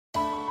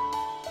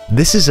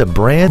This is a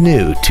brand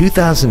new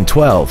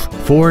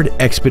 2012 Ford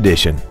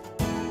Expedition.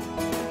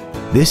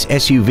 This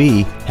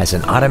SUV has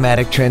an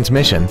automatic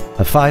transmission,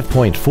 a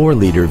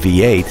 5.4-liter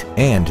V8,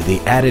 and the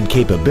added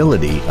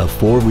capability of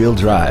four-wheel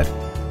drive.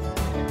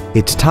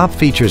 Its top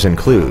features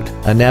include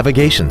a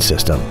navigation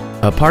system,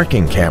 a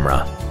parking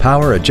camera,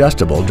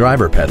 power-adjustable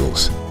driver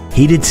pedals,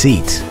 heated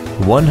seats,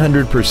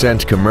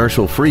 100%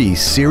 commercial-free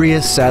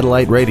Sirius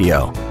satellite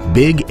radio,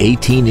 big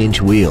 18-inch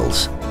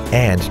wheels,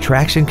 and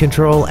traction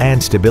control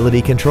and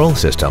stability control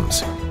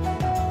systems.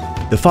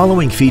 The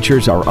following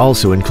features are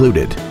also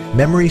included: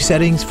 memory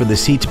settings for the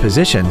seat's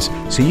positions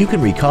so you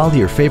can recall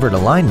your favorite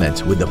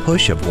alignments with the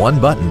push of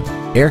one button,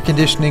 air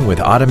conditioning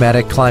with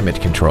automatic climate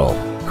control,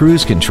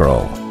 cruise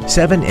control,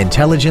 7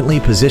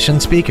 intelligently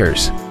positioned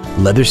speakers,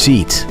 leather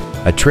seats,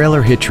 a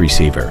trailer hitch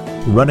receiver,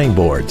 running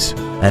boards,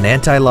 an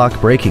anti-lock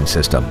braking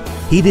system,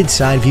 heated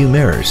side view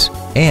mirrors,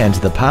 and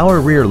the power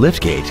rear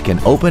liftgate can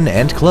open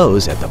and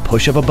close at the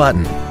push of a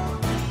button.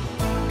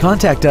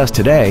 Contact us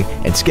today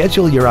and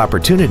schedule your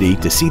opportunity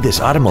to see this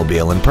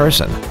automobile in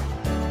person.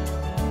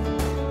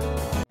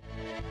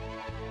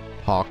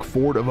 Hawk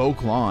Ford of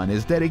Oak Lawn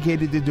is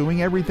dedicated to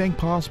doing everything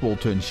possible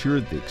to ensure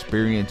that the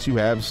experience you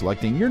have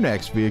selecting your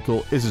next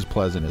vehicle is as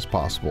pleasant as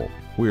possible.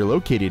 We are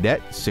located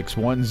at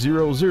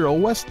 6100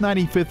 West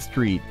 95th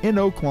Street in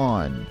Oak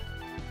Lawn.